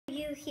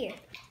hear?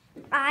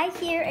 I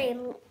hear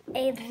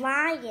a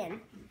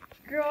lion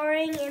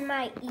roaring in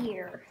my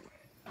ear.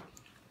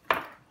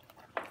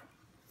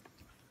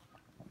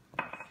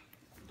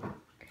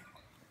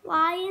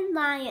 Lion,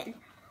 lion,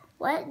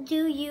 what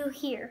do you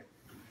hear?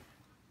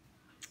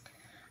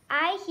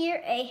 I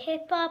hear a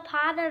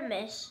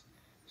hippopotamus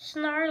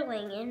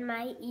snarling in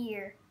my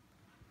ear.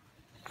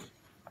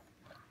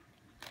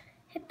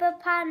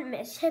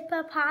 Hippopotamus,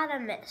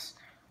 hippopotamus,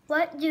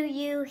 what do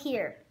you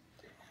hear?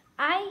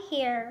 I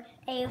hear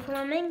a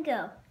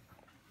flamingo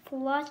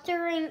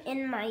fluttering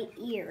in my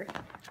ear.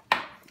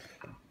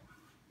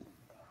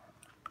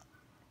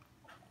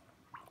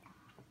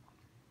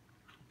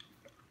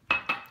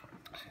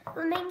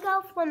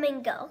 Flamingo,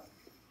 flamingo,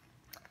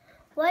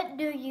 what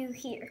do you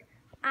hear?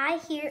 I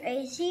hear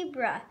a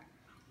zebra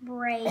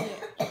braying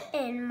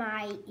in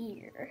my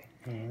ear.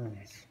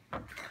 Nice.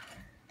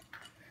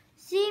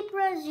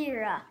 Zebra,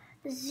 zebra,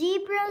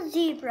 zebra,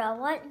 zebra,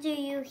 what do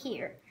you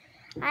hear?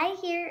 I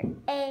hear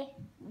a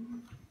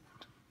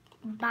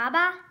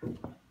baba,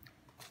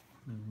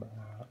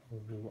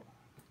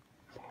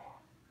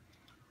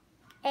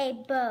 a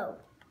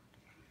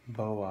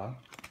Boa.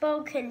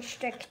 boa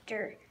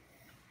constrictor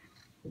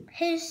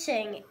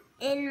hissing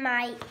in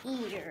my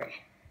ear.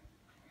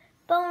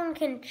 Bone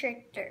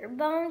constrictor,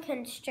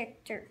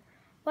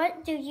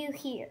 what do you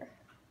hear?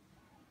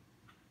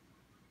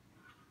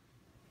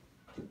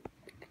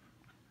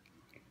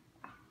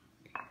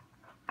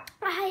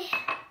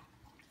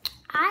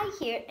 I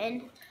hear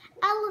an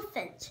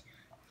elephant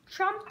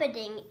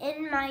trumpeting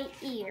in my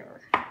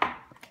ear.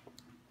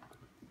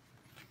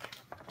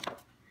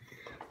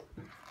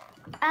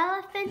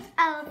 Elephant,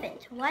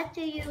 elephant, what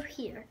do you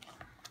hear?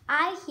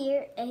 I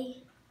hear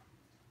a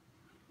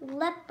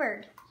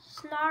leopard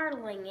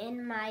snarling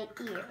in my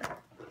ear.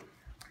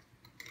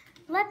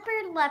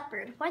 Leopard,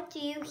 leopard, what do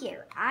you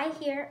hear? I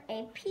hear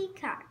a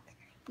peacock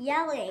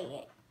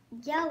yelling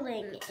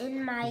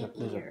in my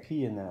There's ear. a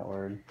P in that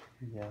word.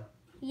 Yeah.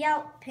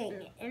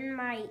 Yelping in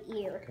my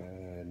ear.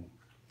 Good.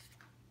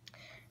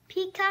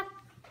 Peacock,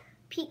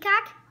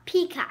 peacock,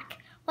 peacock,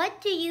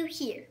 what do you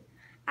hear?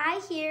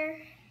 I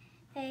hear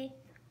a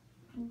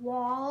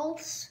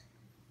walrus.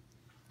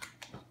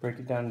 Break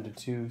it down into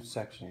two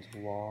sections.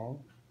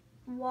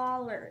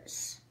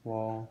 Walrus.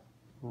 Walrus.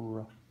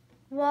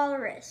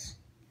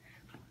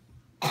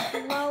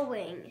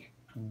 Blowing.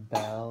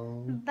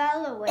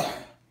 Bellowing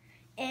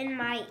in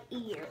my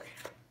ear.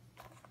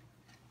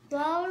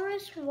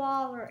 Walrus,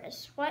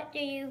 walrus, what do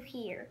you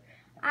hear?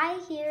 I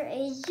hear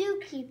a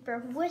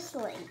zookeeper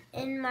whistling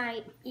in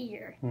my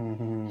ear.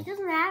 Mm-hmm. He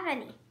doesn't have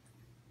any.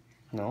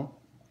 No?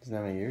 Doesn't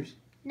have any ears?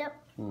 Nope.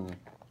 Hmm.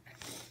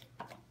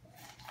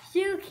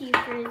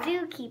 Zookeeper,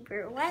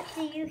 zookeeper, what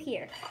do you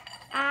hear?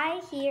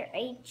 I hear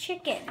a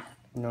chicken.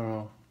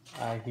 No.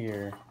 I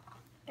hear.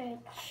 A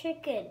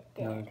chicken.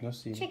 No, there's no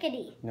C.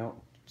 Chickadee.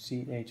 No.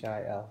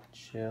 C-H-I-L.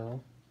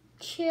 Chill.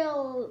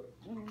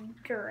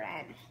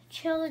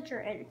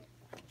 Children.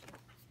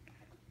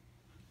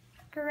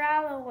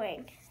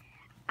 Growling.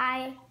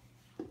 I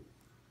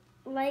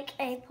like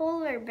a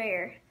polar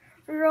bear.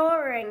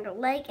 Roaring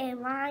like a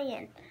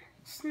lion.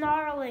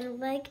 Snarling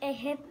like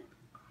a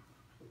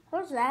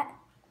What's that?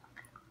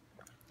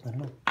 I don't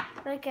know.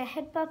 Like a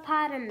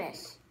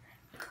hippopotamus.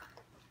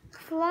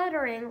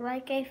 Fluttering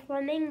like a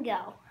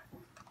flamingo.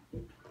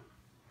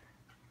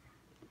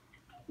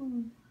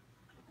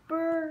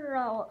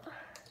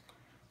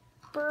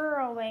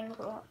 Burrowing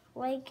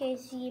like a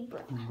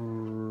zebra.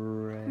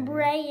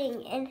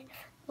 Braying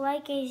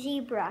like a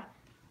zebra.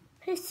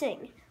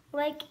 Hissing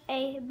like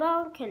a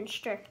boa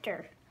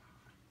constrictor.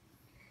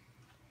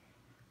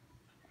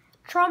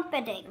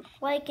 Trumpeting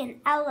like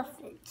an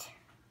elephant.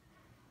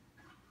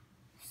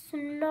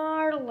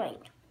 Snarling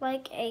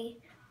like a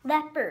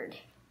leopard.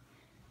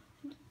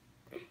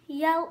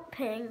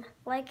 Yelping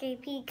like a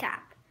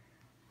peacock.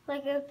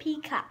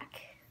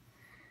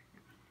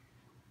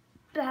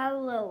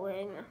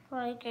 Bellowing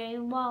like a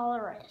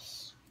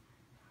walrus.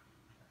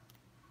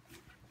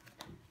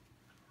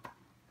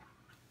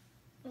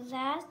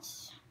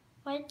 That's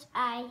what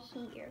I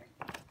hear.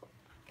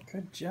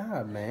 Good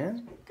job,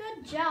 man.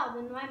 Good job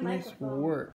in my Nice microphone. work.